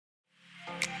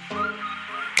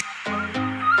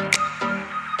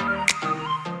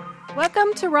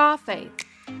Welcome to Raw Faith,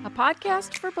 a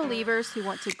podcast for believers who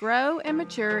want to grow and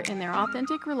mature in their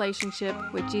authentic relationship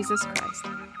with Jesus Christ.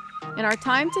 In our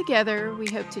time together, we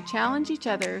hope to challenge each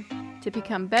other to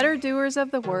become better doers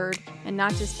of the Word and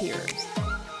not just hearers.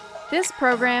 This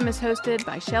program is hosted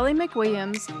by Shelley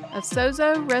McWilliams of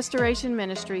Sozo Restoration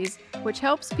Ministries, which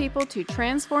helps people to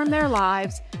transform their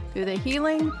lives through the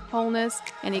healing, wholeness,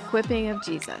 and equipping of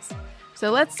Jesus.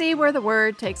 So let's see where the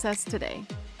Word takes us today.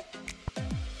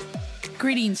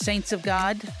 Greetings, saints of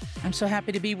God. I'm so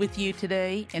happy to be with you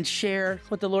today and share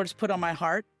what the Lord's put on my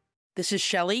heart. This is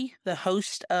Shelley, the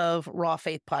host of Raw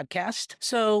Faith Podcast.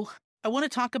 So I want to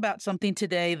talk about something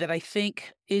today that I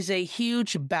think is a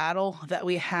huge battle that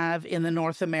we have in the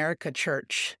North America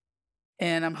church.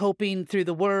 And I'm hoping through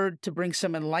the Word to bring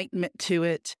some enlightenment to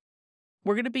it.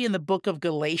 We're going to be in the book of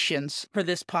Galatians for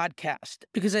this podcast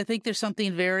because I think there's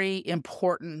something very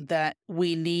important that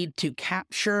we need to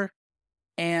capture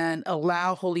and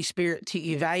allow Holy Spirit to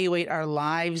evaluate our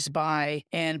lives by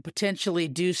and potentially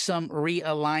do some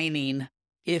realigning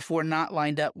if we're not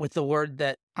lined up with the word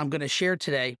that I'm going to share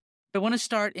today. I want to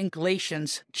start in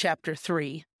Galatians chapter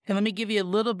 3. And let me give you a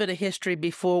little bit of history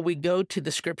before we go to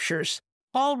the scriptures.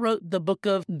 Paul wrote the book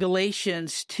of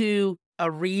Galatians to a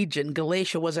region.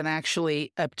 Galatia wasn't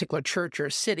actually a particular church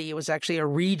or city. It was actually a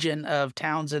region of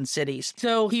towns and cities.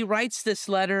 So he writes this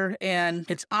letter, and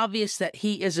it's obvious that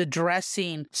he is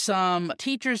addressing some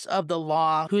teachers of the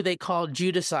law who they called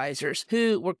Judaizers,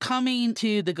 who were coming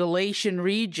to the Galatian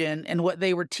region. And what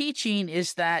they were teaching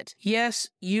is that, yes,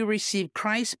 you receive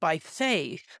Christ by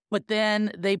faith, but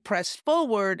then they pressed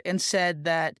forward and said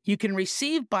that you can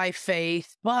receive by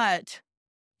faith, but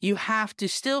you have to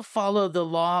still follow the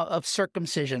law of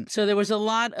circumcision. So there was a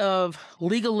lot of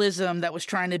legalism that was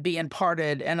trying to be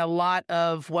imparted and a lot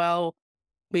of, well,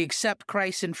 we accept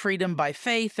Christ in freedom by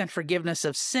faith and forgiveness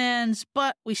of sins,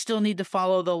 but we still need to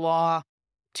follow the law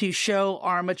to show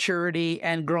our maturity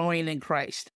and growing in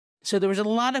Christ. So there was a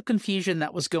lot of confusion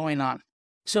that was going on.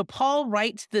 So Paul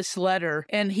writes this letter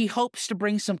and he hopes to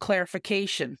bring some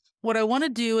clarification. What I want to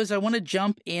do is I want to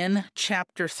jump in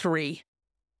chapter 3.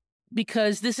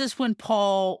 Because this is when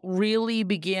Paul really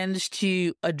begins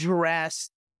to address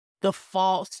the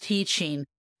false teaching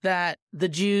that the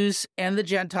Jews and the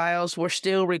Gentiles were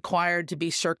still required to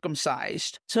be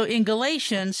circumcised. So in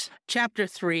Galatians chapter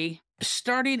 3,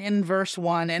 starting in verse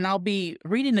 1, and I'll be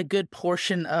reading a good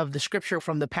portion of the scripture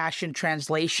from the Passion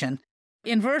Translation.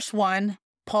 In verse 1,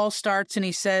 Paul starts and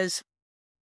he says,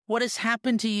 "What has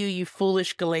happened to you, you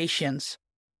foolish Galatians?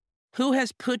 Who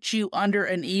has put you under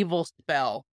an evil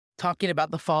spell?" Talking about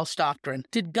the false doctrine.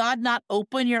 "Did God not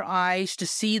open your eyes to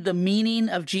see the meaning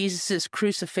of Jesus'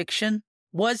 crucifixion?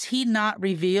 Was he not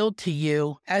revealed to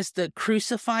you as the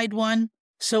crucified one?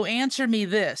 So answer me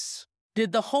this.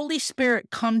 Did the Holy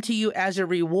Spirit come to you as a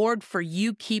reward for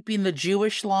you keeping the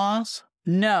Jewish laws?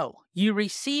 No, you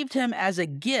received him as a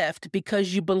gift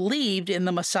because you believed in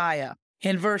the Messiah."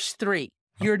 In verse 3,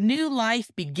 "Your new life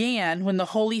began when the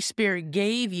Holy Spirit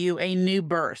gave you a new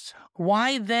birth.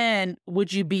 Why then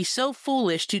would you be so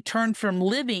foolish to turn from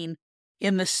living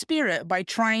in the Spirit by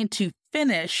trying to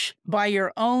finish by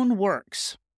your own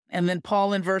works?" And then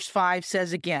Paul in verse 5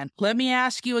 says again, "Let me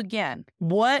ask you again,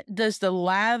 what does the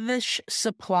lavish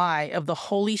supply of the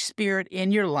Holy Spirit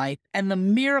in your life and the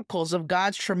miracles of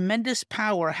God's tremendous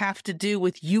power have to do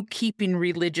with you keeping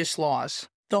religious laws?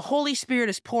 The Holy Spirit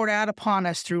is poured out upon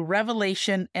us through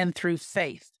revelation and through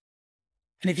faith."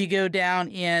 And if you go down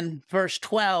in verse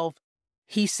 12,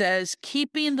 he says,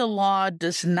 "Keeping the law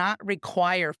does not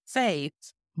require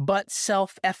faith, but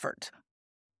self-effort.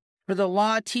 For the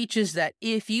law teaches that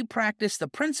if you practice the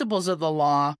principles of the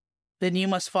law, then you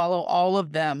must follow all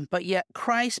of them. But yet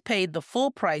Christ paid the full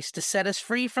price to set us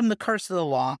free from the curse of the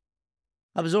law,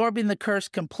 absorbing the curse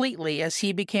completely as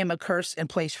he became a curse in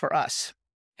place for us."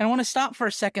 And I want to stop for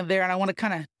a second there, and I want to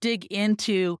kind of dig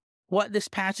into what this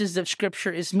passage of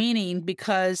Scripture is meaning,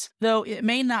 because though it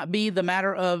may not be the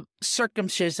matter of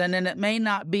circumcision, and it may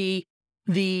not be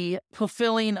the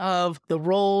fulfilling of the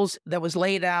roles that was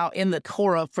laid out in the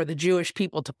Torah for the Jewish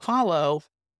people to follow,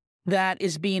 that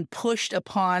is being pushed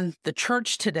upon the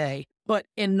church today. But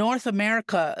in North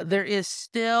America, there is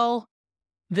still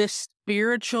this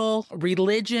spiritual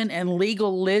religion and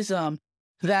legalism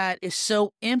that is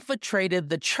so infiltrated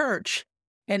the church.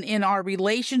 And in our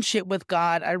relationship with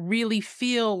God, I really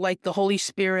feel like the Holy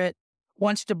Spirit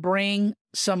wants to bring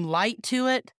some light to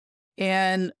it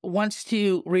and wants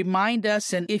to remind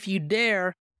us, and if you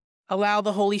dare, allow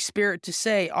the Holy Spirit to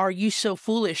say, "Are you so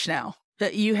foolish now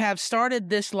that you have started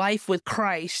this life with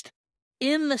Christ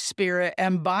in the Spirit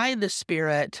and by the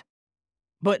Spirit,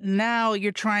 but now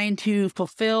you're trying to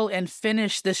fulfill and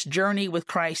finish this journey with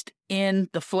Christ in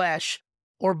the flesh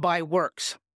or by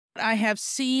works. I have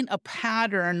seen a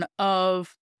pattern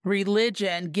of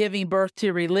religion giving birth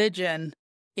to religion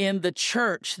in the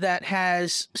church that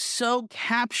has so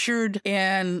captured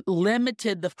and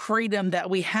limited the freedom that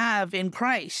we have in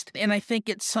Christ. And I think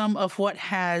it's some of what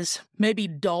has maybe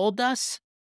dulled us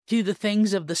to the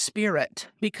things of the Spirit.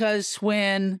 Because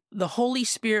when the Holy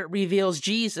Spirit reveals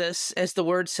Jesus, as the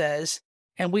word says,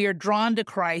 and we are drawn to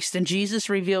Christ and Jesus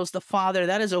reveals the Father,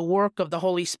 that is a work of the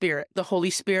Holy Spirit. The Holy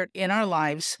Spirit in our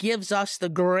lives gives us the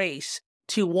grace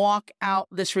to walk out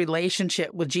this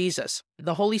relationship with Jesus.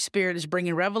 The Holy Spirit is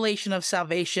bringing revelation of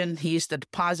salvation. He is the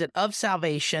deposit of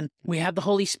salvation. We have the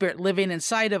Holy Spirit living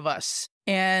inside of us.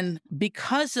 And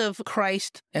because of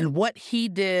Christ and what he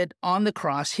did on the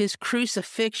cross, his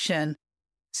crucifixion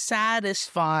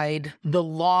satisfied the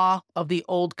law of the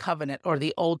Old Covenant or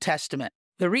the Old Testament.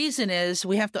 The reason is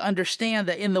we have to understand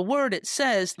that in the Word it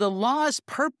says the law's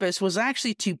purpose was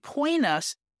actually to point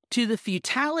us to the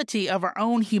futility of our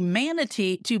own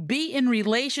humanity to be in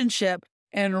relationship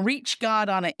and reach God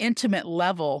on an intimate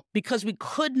level because we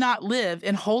could not live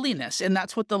in holiness. And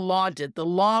that's what the law did. The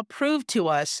law proved to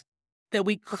us that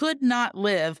we could not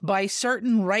live by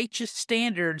certain righteous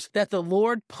standards that the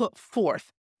Lord put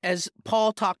forth. As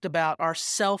Paul talked about our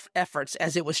self-efforts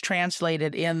as it was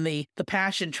translated in the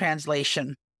Passion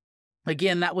Translation.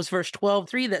 Again, that was verse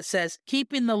 12:3 that says,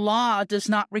 keeping the law does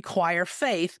not require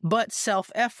faith, but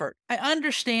self-effort. I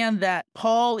understand that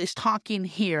Paul is talking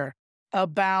here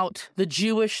about the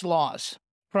Jewish laws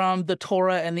from the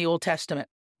Torah and the Old Testament.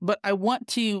 But I want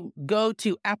to go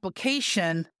to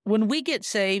application. When we get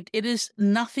saved, it is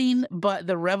nothing but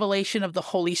the revelation of the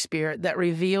Holy Spirit that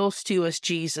reveals to us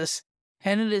Jesus.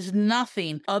 And it is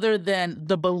nothing other than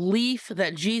the belief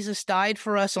that Jesus died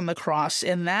for us on the cross,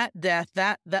 and that death,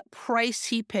 that price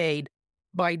he paid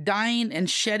by dying and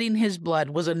shedding his blood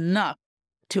was enough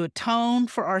to atone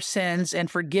for our sins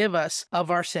and forgive us of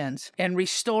our sins and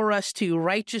restore us to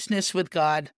righteousness with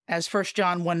God, as 1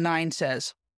 John 1:9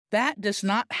 says. That does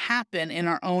not happen in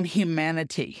our own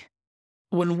humanity.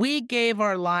 When we gave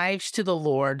our lives to the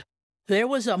Lord, there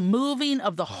was a moving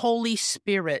of the Holy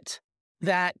Spirit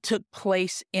that took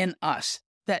place in us,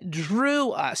 that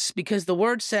drew us, because the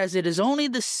word says it is only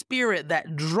the Spirit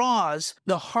that draws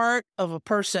the heart of a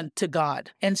person to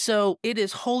God. And so it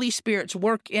is Holy Spirit's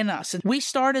work in us. And we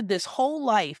started this whole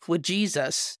life with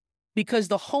Jesus because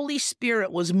the Holy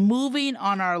Spirit was moving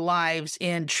on our lives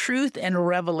in truth and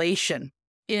revelation.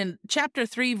 In chapter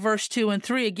 3, verse 2 and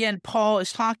 3, again, Paul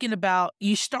is talking about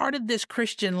you started this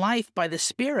Christian life by the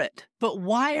Spirit, but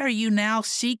why are you now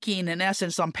seeking, in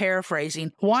essence, I'm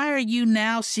paraphrasing, why are you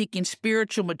now seeking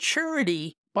spiritual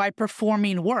maturity by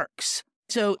performing works?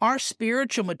 So our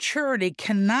spiritual maturity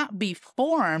cannot be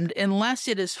formed unless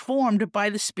it is formed by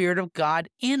the Spirit of God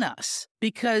in us,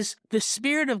 because the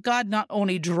Spirit of God not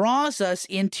only draws us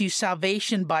into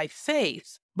salvation by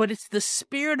faith, but it's the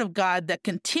Spirit of God that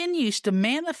continues to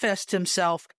manifest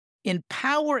himself in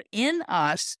power in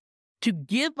us to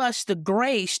give us the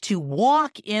grace to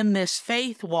walk in this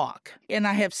faith walk. And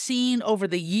I have seen over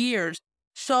the years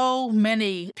so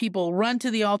many people run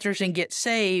to the altars and get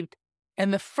saved,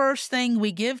 and the first thing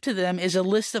we give to them is a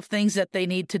list of things that they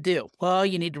need to do. Well,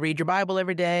 you need to read your Bible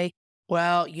every day.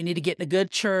 Well, you need to get in a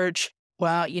good church.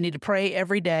 Well, you need to pray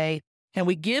every day. And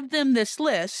we give them this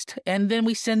list, and then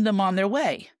we send them on their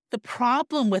way. The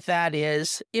problem with that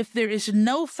is if there is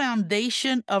no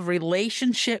foundation of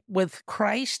relationship with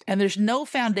Christ, and there's no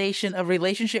foundation of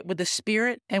relationship with the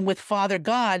Spirit and with Father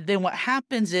God, then what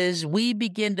happens is we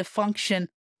begin to function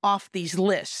off these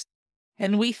lists.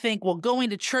 And we think, well, going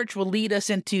to church will lead us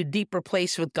into a deeper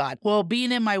place with God. Well,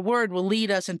 being in my word will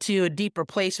lead us into a deeper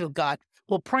place with God.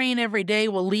 Well, praying every day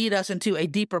will lead us into a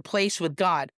deeper place with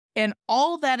God. And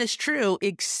all that is true,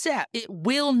 except it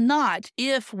will not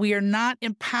if we are not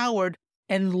empowered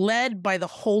and led by the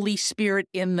Holy Spirit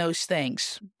in those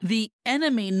things. The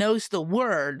enemy knows the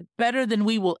word better than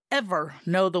we will ever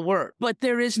know the word, but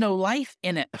there is no life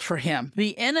in it for him.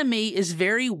 The enemy is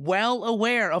very well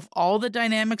aware of all the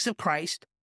dynamics of Christ,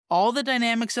 all the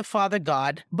dynamics of Father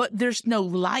God, but there's no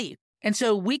life. And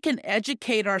so we can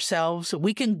educate ourselves.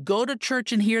 We can go to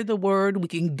church and hear the word. We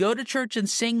can go to church and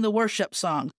sing the worship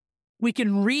song. We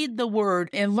can read the Word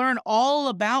and learn all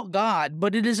about God,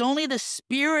 but it is only the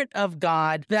Spirit of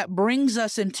God that brings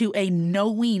us into a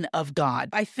knowing of God.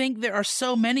 I think there are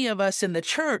so many of us in the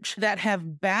church that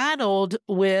have battled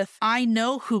with, I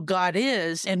know who God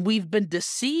is, and we've been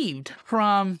deceived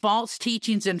from false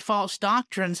teachings and false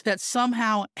doctrines that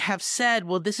somehow have said,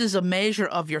 well, this is a measure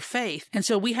of your faith. And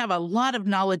so we have a lot of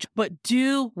knowledge, but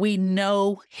do we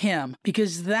know Him?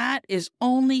 Because that is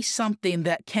only something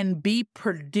that can be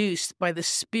produced by the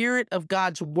Spirit of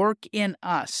God's work in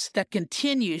us that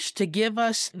continues to give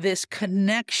us this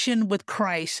connection with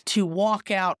Christ to walk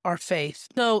out our faith.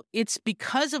 So it's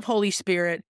because of Holy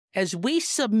Spirit, as we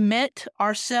submit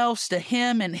ourselves to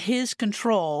Him and His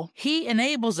control, He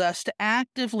enables us to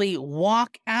actively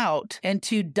walk out and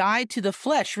to die to the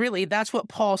flesh. Really, that's what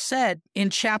Paul said in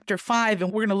chapter 5,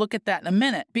 and we're going to look at that in a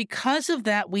minute. Because of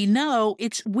that, we know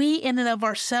we in and of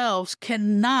ourselves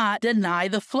cannot deny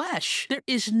the flesh. There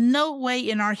is no way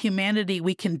in our humanity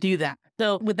we can do that.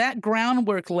 So with that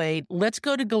groundwork laid, let's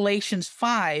go to Galatians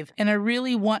 5. And I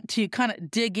really want to kind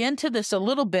of dig into this a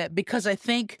little bit because I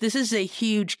think this is a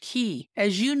huge key.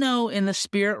 As you know, in the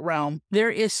spirit realm,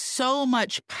 there is so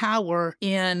much power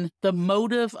in the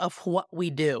motive of what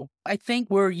we do. I think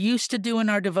we're used to doing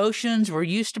our devotions, we're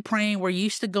used to praying, we're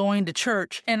used to going to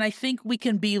church, and I think we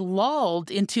can be lulled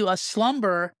into a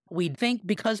slumber. We think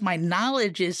because my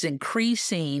knowledge is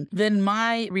increasing, then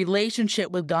my relationship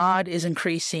with God is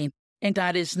increasing. And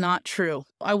that is not true.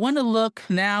 I want to look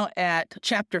now at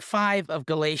chapter 5 of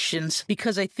Galatians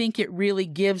because I think it really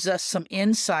gives us some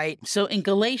insight. So in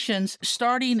Galatians,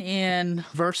 starting in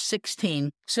verse 16,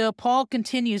 so Paul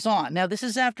continues on. Now, this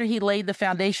is after he laid the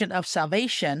foundation of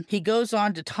salvation. He goes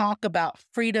on to talk about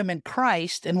freedom in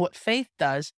Christ and what faith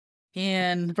does.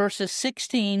 In verses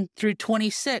 16 through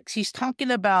 26, he's talking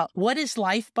about what does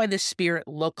life by the Spirit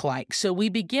look like. So we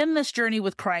begin this journey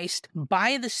with Christ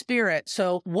by the Spirit.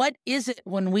 So what is it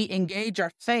when we engage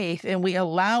our faith and we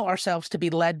allow ourselves to be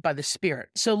led by the Spirit?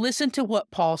 So listen to what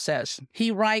Paul says.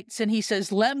 He writes and he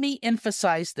says, "Let me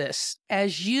emphasize this.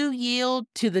 As you yield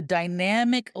to the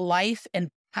dynamic life and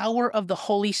power of the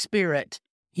Holy Spirit,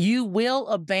 you will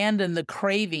abandon the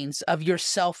cravings of your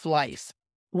self-life."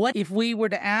 What if we were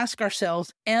to ask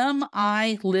ourselves, am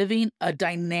I living a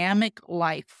dynamic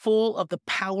life full of the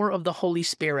power of the Holy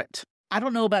Spirit? I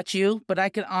don't know about you, but I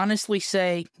can honestly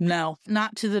say no,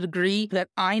 not to the degree that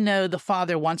I know the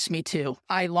Father wants me to.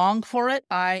 I long for it.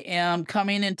 I am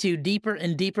coming into deeper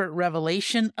and deeper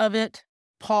revelation of it.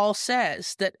 Paul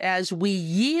says that as we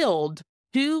yield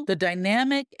to the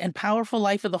dynamic and powerful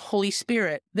life of the Holy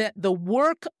Spirit, that the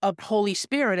work of Holy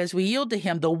Spirit, as we yield to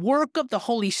Him, the work of the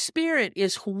Holy Spirit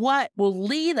is what will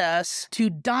lead us to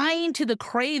dying to the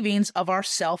cravings of our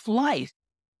self-life.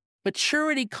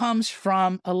 Maturity comes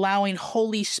from allowing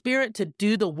Holy Spirit to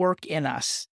do the work in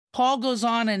us. Paul goes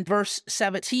on in verse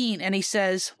 17 and he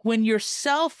says, when your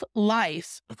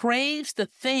self-life craves the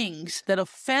things that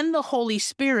offend the Holy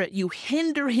Spirit, you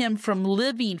hinder Him from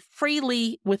living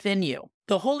freely within you.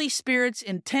 The Holy Spirit's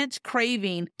intense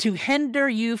craving to hinder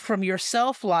you from your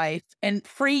self-life and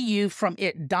free you from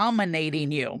it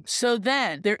dominating you. So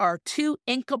then there are two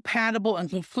incompatible and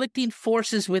conflicting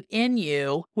forces within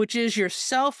you, which is your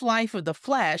self-life of the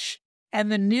flesh and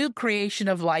the new creation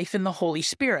of life in the Holy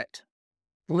Spirit.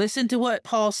 Listen to what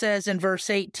Paul says in verse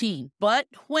 18. But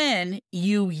when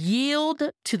you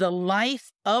yield to the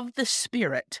life of the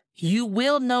Spirit, you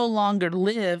will no longer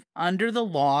live under the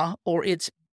law or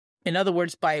its, in other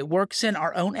words, by works in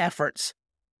our own efforts,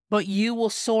 but you will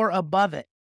soar above it.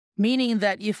 Meaning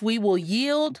that if we will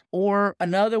yield, or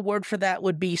another word for that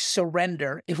would be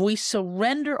surrender, if we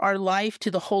surrender our life to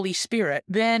the Holy Spirit,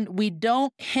 then we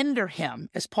don't hinder Him,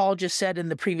 as Paul just said in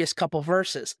the previous couple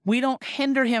verses. We don't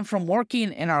hinder Him from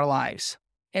working in our lives.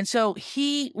 And so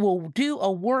He will do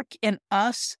a work in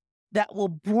us that will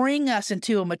bring us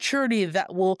into a maturity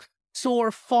that will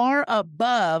soar far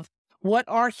above what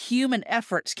our human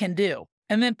efforts can do.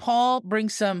 And then Paul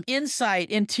brings some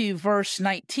insight into verse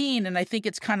 19, and I think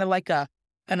it's kind of like an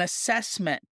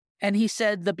assessment. And he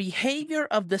said, the behavior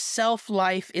of the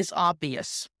self-life is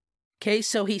obvious. Okay,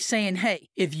 so he's saying, hey,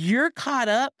 if you're caught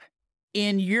up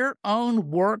in your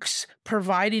own works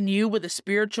providing you with a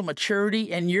spiritual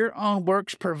maturity and your own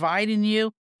works providing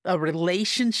you a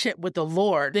relationship with the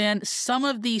Lord, then some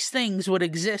of these things would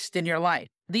exist in your life.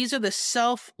 These are the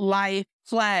self-life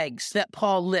flags that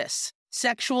Paul lists.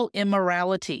 Sexual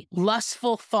immorality,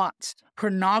 lustful thoughts,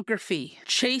 pornography,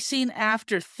 chasing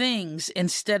after things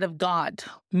instead of God,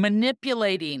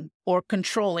 manipulating or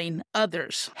controlling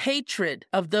others, hatred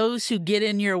of those who get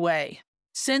in your way,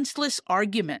 senseless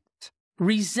arguments,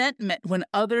 resentment when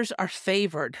others are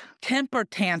favored, temper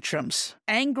tantrums,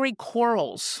 angry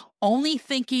quarrels, only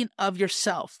thinking of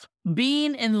yourself,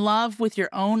 being in love with your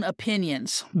own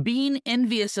opinions, being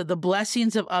envious of the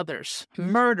blessings of others,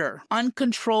 murder,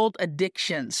 uncontrolled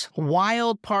addictions,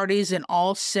 wild parties, and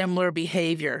all similar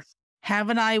behavior.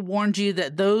 Haven't I warned you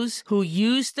that those who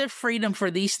use their freedom for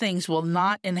these things will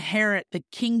not inherit the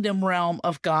kingdom realm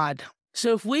of God?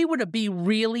 So if we were to be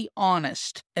really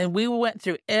honest and we went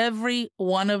through every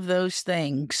one of those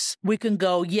things, we can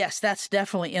go, yes, that's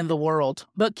definitely in the world.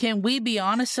 But can we be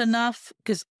honest enough?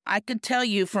 Because I can tell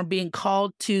you from being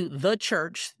called to the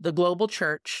church, the global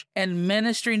church, and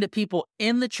ministering to people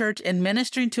in the church and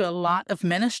ministering to a lot of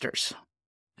ministers,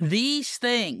 these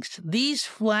things, these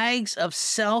flags of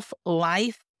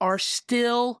self-life are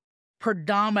still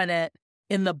predominant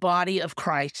in the body of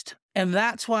Christ. And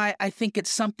that's why I think it's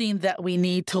something that we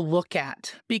need to look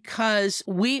at, because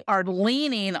we are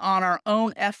leaning on our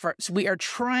own efforts. We are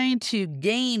trying to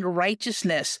gain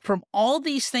righteousness from all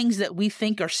these things that we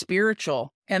think are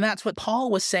spiritual. And that's what Paul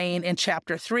was saying in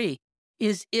chapter 3,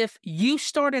 is if you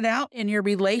started out in your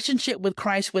relationship with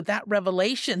Christ with that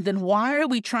revelation, then why are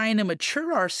we trying to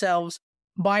mature ourselves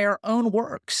by our own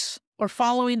works or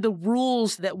following the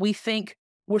rules that we think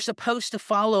we're supposed to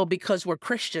follow because we're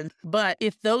Christian? But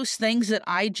if those things that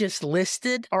I just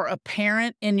listed are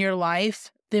apparent in your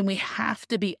life, then we have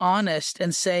to be honest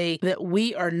and say that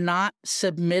we are not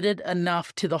submitted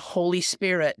enough to the Holy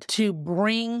Spirit to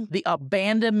bring the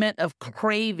abandonment of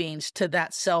cravings to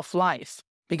that self-life.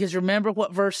 Because remember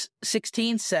what verse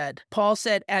 16 said. Paul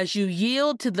said, as you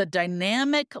yield to the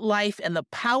dynamic life and the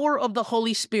power of the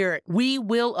Holy Spirit, we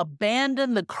will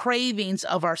abandon the cravings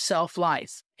of our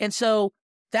self-life. And so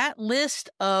that list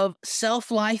of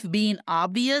self-life being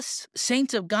obvious,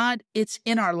 saints of God, it's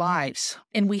in our lives.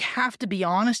 And we have to be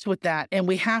honest with that. And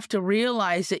we have to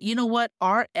realize that, you know what?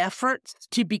 Our efforts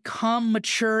to become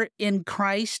mature in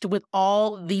Christ with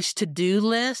all these to-do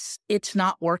lists, it's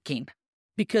not working.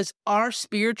 Because our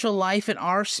spiritual life and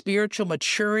our spiritual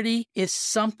maturity is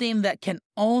something that can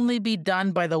only be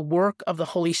done by the work of the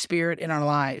Holy Spirit in our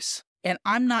lives. And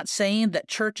I'm not saying that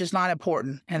church is not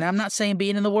important. And I'm not saying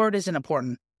being in the Word isn't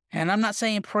important. And I'm not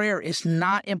saying prayer is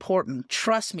not important.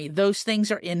 Trust me, those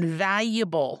things are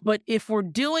invaluable. But if we're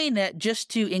doing it just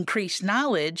to increase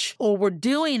knowledge, or we're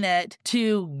doing it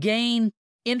to gain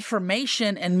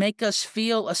information and make us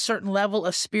feel a certain level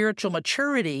of spiritual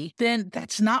maturity, then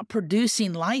that's not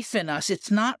producing life in us. It's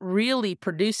not really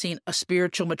producing a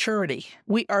spiritual maturity.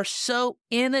 We are so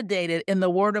inundated in the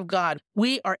Word of God.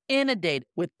 We are inundated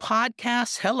with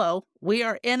podcasts. Hello. We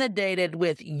are inundated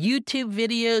with YouTube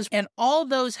videos, and all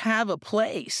those have a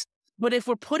place. But if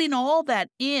we're putting all that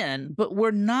in, but we're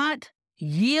not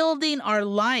yielding our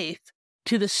life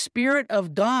to the Spirit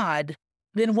of God,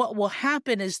 then what will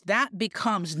happen is that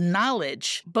becomes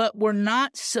knowledge, but we're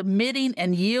not submitting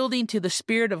and yielding to the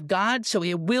Spirit of God, so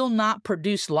it will not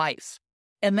produce life.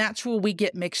 And that's where we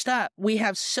get mixed up. We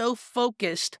have so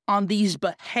focused on these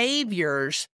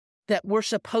behaviors that we're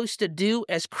supposed to do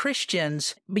as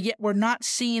Christians, but yet we're not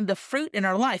seeing the fruit in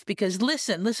our life. Because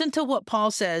listen to what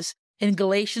Paul says in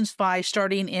Galatians 5,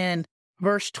 starting in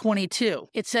verse 22,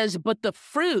 it says, but the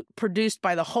fruit produced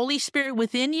by the Holy Spirit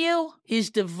within you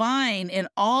is divine in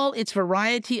all its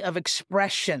variety of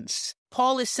expressions.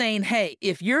 Paul is saying, hey,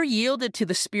 if you're yielded to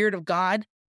the Spirit of God,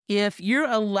 if you're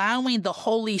allowing the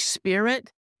Holy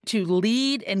Spirit to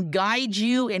lead and guide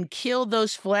you and kill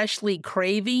those fleshly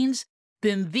cravings,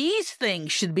 then these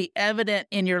things should be evident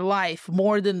in your life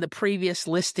more than the previous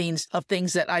listings of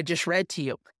things that I just read to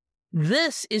you.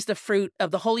 This is the fruit of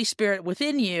the Holy Spirit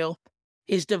within you,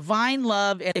 is divine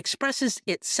love, and expresses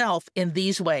itself in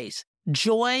these ways: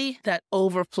 joy that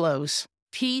overflows,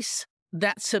 peace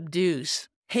that subdues,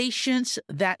 patience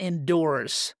that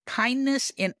endures,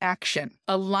 kindness in action,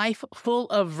 a life full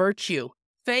of virtue,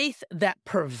 faith that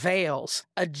prevails,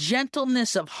 a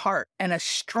gentleness of heart, and a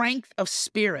strength of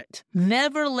spirit.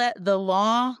 Never let the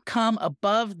law come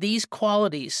above these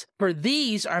qualities, for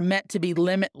these are meant to be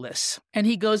limitless. And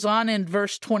he goes on in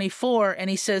verse 24,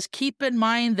 and he says, keep in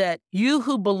mind that you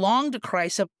who belong to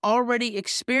Christ have already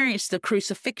experienced the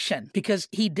crucifixion, because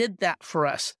he did that for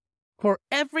us. For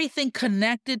everything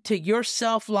connected to your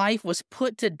self-life was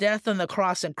put to death on the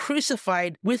cross and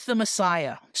crucified with the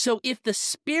Messiah. So if the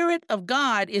Spirit of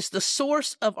God is the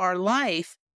source of our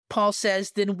life, Paul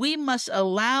says, then we must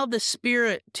allow the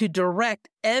Spirit to direct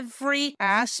every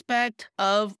aspect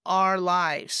of our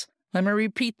lives. Let me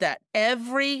repeat that.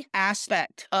 Every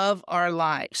aspect of our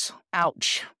lives.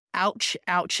 Ouch. ouch,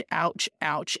 ouch, ouch,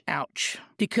 ouch, ouch.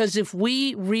 Because if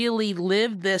we really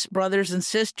lived this, brothers and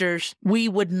sisters, we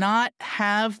would not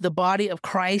have the body of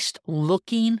Christ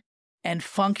looking and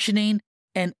functioning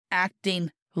and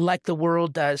acting like the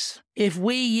world does. If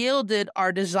we yielded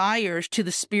our desires to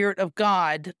the Spirit of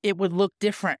God, it would look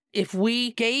different. If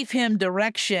we gave Him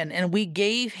direction and we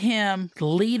gave Him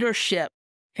leadership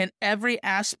in every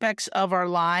aspects of our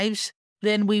lives,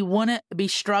 then we wouldn't be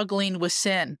struggling with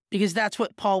sin, because that's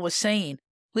what Paul was saying.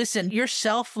 Listen, your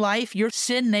self-life, your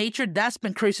sin nature, that's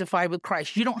been crucified with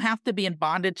Christ. You don't have to be in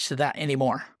bondage to that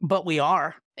anymore, but we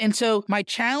are. And so my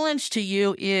challenge to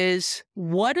you is,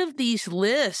 what of these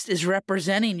lists is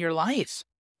representing your life?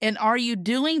 And are you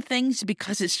doing things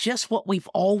because it's just what we've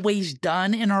always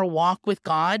done in our walk with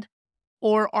God?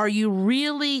 Or are you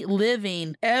really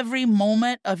living every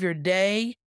moment of your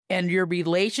day and your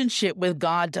relationship with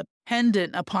God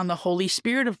dependent upon the Holy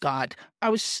Spirit of God? I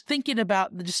was thinking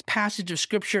about this passage of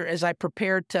Scripture as I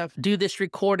prepared to do this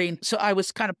recording. So I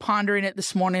was kind of pondering it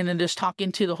this morning and just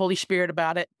talking to the Holy Spirit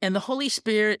about it. And the Holy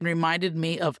Spirit reminded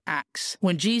me of Acts.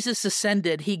 When Jesus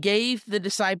ascended, He gave the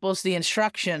disciples the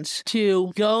instructions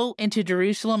to go into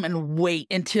Jerusalem and wait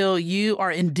until you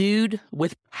are endued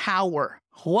with power.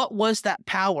 What was that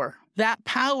power? That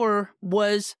power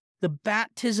was the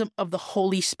baptism of the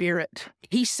Holy Spirit.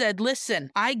 He said,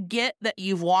 listen, I get that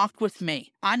you've walked with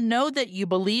me. I know that you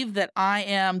believe that I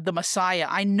am the Messiah.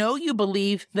 I know you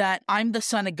believe that I'm the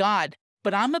Son of God,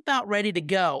 but I'm about ready to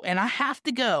go, and I have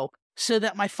to go so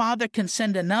that my Father can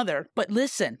send another. But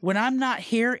listen, when I'm not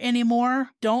here anymore,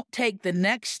 don't take the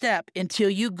next step until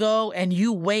you go and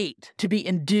you wait to be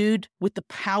endued with the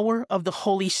power of the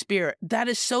Holy Spirit. That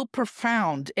is so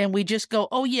profound. And we just go,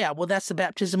 oh yeah, well, that's the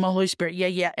baptism of the Holy Spirit.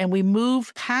 Yeah. And we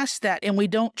move past that and we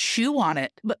don't chew on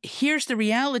it. But here's the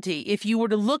reality. If you were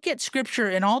to look at Scripture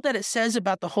and all that it says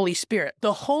about the Holy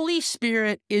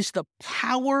Spirit is the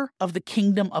power of the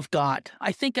kingdom of God.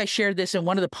 I think I shared this in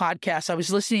one of the podcasts. I was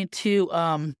listening to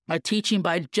a teaching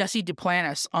by Jesse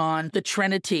Duplantis on the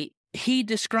Trinity. He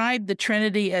described the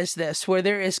Trinity as this, where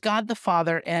there is God the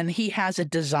Father and He has a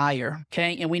desire,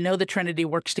 okay? And we know the Trinity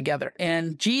works together.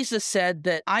 And Jesus said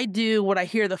that I do what I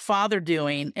hear the Father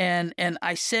doing, and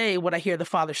I say what I hear the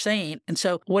Father saying. And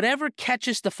so whatever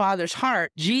catches the Father's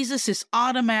heart, Jesus is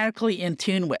automatically in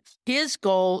tune with. His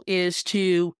goal is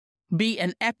to be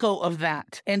an echo of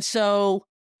that. And so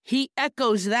He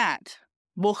echoes that.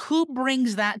 Well, who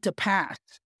brings that to pass?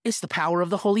 It's the power of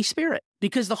the Holy Spirit,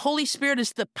 because the Holy Spirit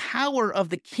is the power of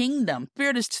the kingdom.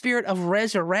 Spirit is the spirit of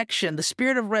resurrection, the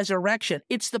spirit of resurrection.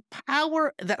 It's the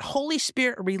power that Holy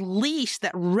Spirit released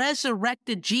that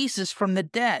resurrected Jesus from the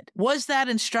dead. Was that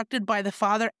instructed by the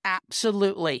Father?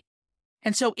 Absolutely.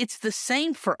 And so it's the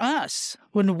same for us.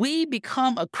 When we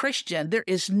become a Christian, there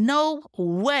is no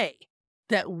way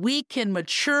that we can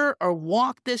mature or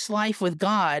walk this life with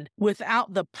God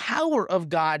without the power of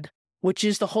God, which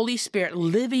is the Holy Spirit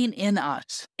living in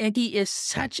us. And He is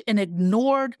such an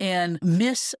ignored and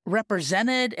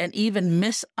misrepresented and even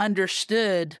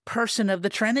misunderstood person of the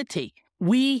Trinity.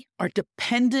 We are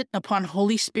dependent upon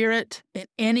Holy Spirit in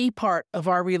any part of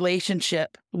our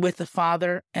relationship with the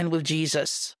Father and with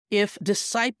Jesus. If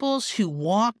disciples who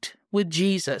walked with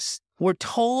Jesus were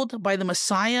told by the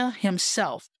Messiah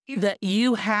Himself that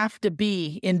you have to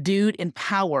be endued in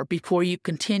power before you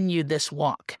continue this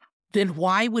walk, then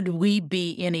why would we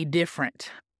be any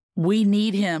different? We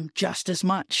need Him just as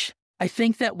much. I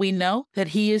think that we know that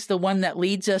He is the one that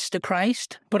leads us to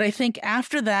Christ, but I think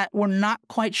after that, we're not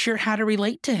quite sure how to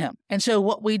relate to Him. And so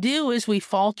what we do is we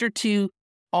falter to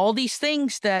all these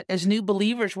things that as new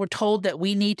believers we're told that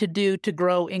we need to do to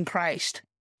grow in Christ.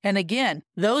 And again,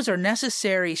 those are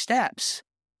necessary steps.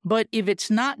 But if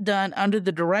it's not done under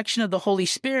the direction of the Holy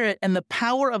Spirit and the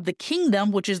power of the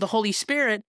kingdom, which is the Holy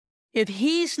Spirit, if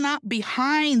He's not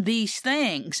behind these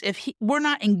things, if we're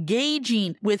not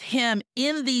engaging with Him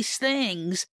in these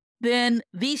things, then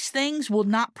these things will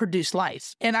not produce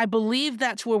life. And I believe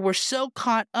that's where we're so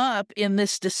caught up in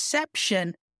this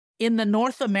deception in the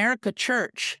North America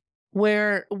church,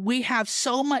 where we have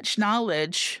so much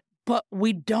knowledge, but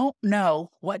we don't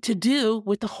know what to do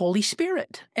with the Holy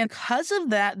Spirit. And because of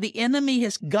that, the enemy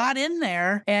has got in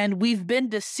there and we've been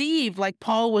deceived, like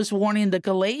Paul was warning the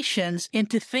Galatians,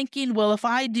 into thinking, well, if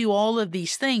I do all of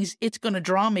these things, it's going to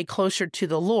draw me closer to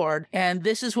the Lord. And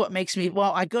this is what makes me,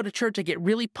 well, I go to church, I get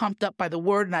really pumped up by the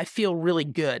word and I feel really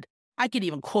good. I could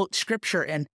even quote scripture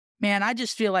and man, I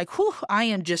just feel like,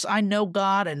 I know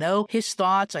God, I know his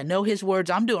thoughts, I know his words,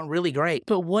 I'm doing really great.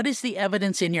 But what is the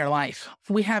evidence in your life?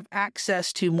 We have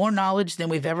access to more knowledge than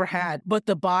we've ever had, but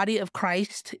the body of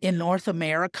Christ in North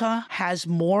America has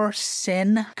more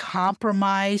sin,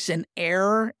 compromise, and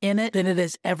error in it than it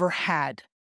has ever had.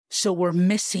 So we're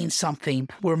missing something.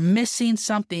 We're missing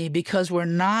something because we're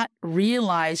not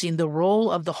realizing the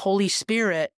role of the Holy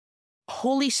Spirit.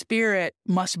 Holy Spirit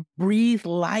must breathe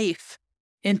life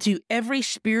into every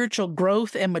spiritual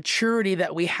growth and maturity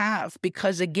that we have.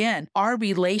 Because again, our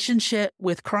relationship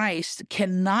with Christ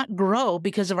cannot grow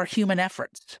because of our human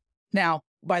efforts. Now,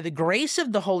 by the grace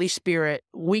of the Holy Spirit,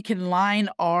 we can line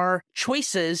our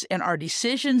choices and our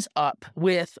decisions up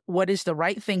with what is the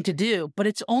right thing to do, but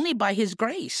it's only by his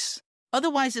grace.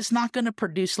 Otherwise, it's not going to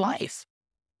produce life.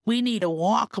 We need to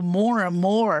walk more and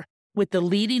more with the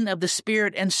leading of the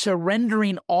Spirit and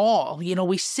surrendering all.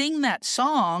 We sing that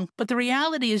song, but the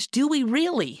reality is, do we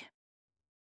really?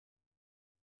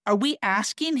 Are we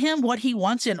asking him what he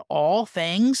wants in all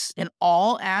things, in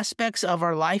all aspects of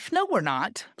our life? No, we're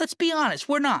not. Let's be honest,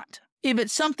 we're not. If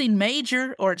it's something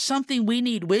major or it's something we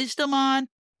need wisdom on,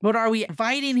 but are we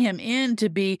inviting him in to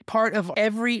be part of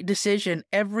every decision,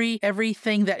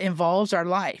 everything that involves our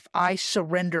life? I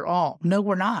surrender all. No,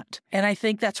 we're not. And I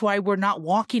think that's why we're not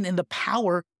walking in the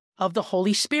power of the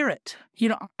Holy Spirit.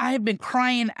 I have been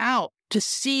crying out to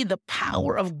see the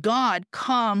power of God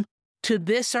come to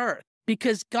this earth,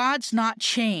 because God's not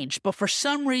changed, but for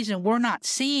some reason we're not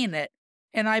seeing it.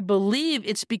 And I believe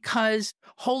it's because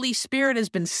Holy Spirit has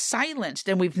been silenced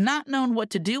and we've not known what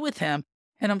to do with him.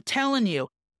 And I'm telling you,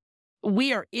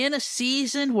 we are in a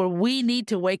season where we need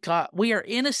to wake up. We are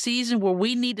in a season where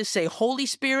we need to say, Holy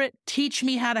Spirit, teach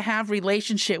me how to have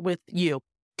relationship with you.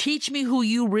 Teach me who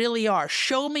you really are.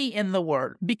 Show me in the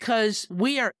Word, because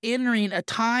we are entering a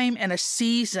time and a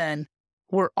season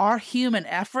where our human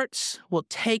efforts will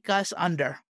take us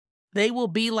under. They will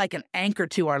be like an anchor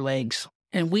to our legs.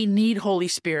 And we need Holy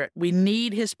Spirit. We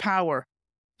need his power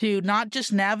to not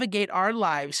just navigate our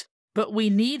lives, but we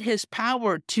need his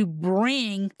power to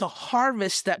bring the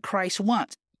harvest that Christ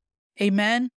wants.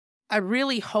 Amen? I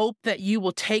really hope that you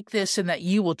will take this and that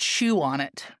you will chew on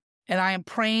it. And I am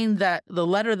praying that the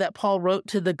letter that Paul wrote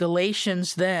to the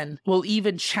Galatians then will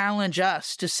even challenge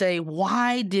us to say,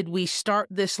 why did we start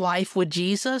this life with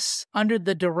Jesus under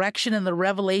the direction and the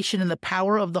revelation and the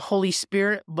power of the Holy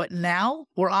Spirit, but now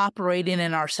we're operating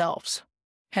in ourselves?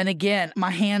 And again,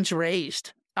 my hand's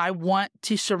raised. I want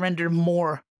to surrender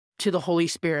more to the Holy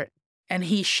Spirit, and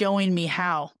he's showing me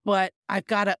how, but I've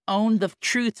got to own the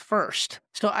truth first.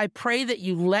 So I pray that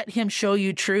you let him show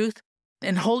you truth.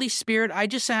 And Holy Spirit, I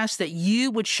just ask that you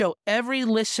would show every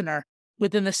listener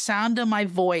within the sound of my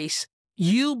voice,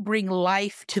 you bring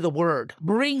life to the Word.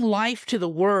 Bring life to the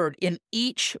Word in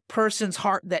each person's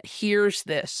heart that hears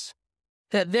this.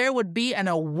 That there would be an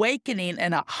awakening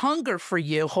and a hunger for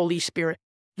you, Holy Spirit.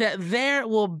 That there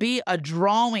will be a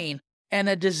drawing and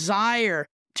a desire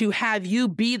to have you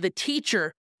be the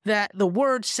teacher that the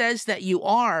Word says that you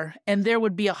are. And there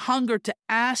would be a hunger to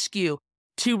ask you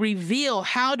to reveal,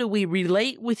 how do we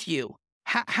relate with you?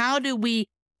 How do we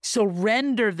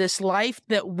surrender this life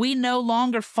that we no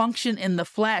longer function in the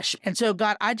flesh? And so,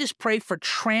 God, I just pray for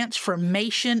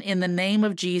transformation in the name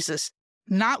of Jesus.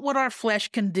 Not what our flesh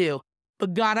can do,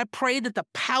 but God, I pray that the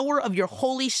power of your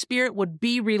Holy Spirit would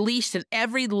be released in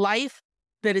every life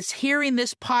that is hearing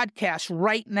this podcast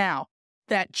right now,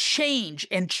 that change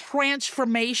and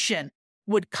transformation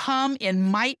would come in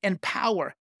might and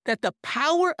power, that the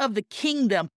power of the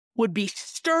kingdom would be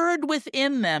stirred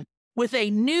within them with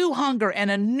a new hunger and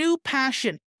a new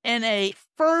passion and a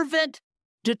fervent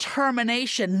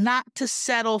determination not to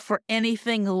settle for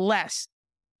anything less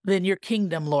than your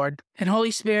kingdom, Lord. And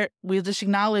Holy Spirit, we'll just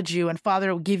acknowledge you, and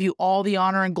Father, we'll give you all the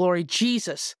honor and glory.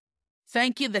 Jesus,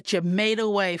 thank you that you made a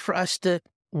way for us to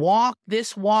walk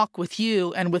this walk with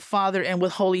you and with Father and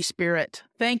with Holy Spirit.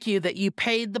 Thank you that you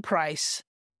paid the price.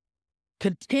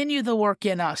 Continue the work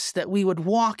in us, that we would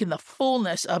walk in the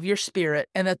fullness of your Spirit,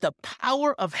 and that the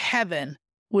power of heaven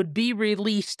would be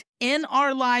released in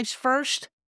our lives first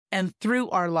and through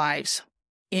our lives.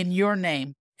 In your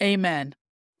name, amen.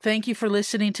 Thank you for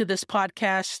listening to this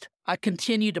podcast. I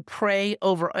continue to pray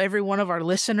over every one of our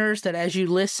listeners that as you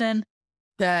listen,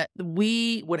 that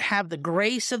we would have the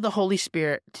grace of the Holy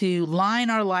Spirit to line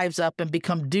our lives up and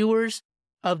become doers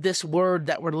of this word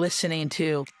that we're listening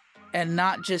to, and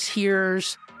not just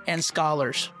hearers and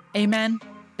scholars. Amen.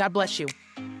 God bless you.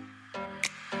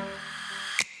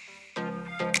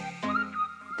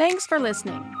 Thanks for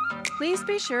listening. Please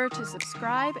be sure to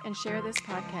subscribe and share this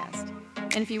podcast.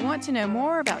 And if you want to know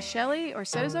more about Shelley or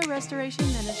Sozo Restoration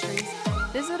Ministries,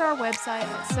 visit our website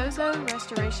at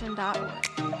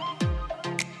sozorestoration.org.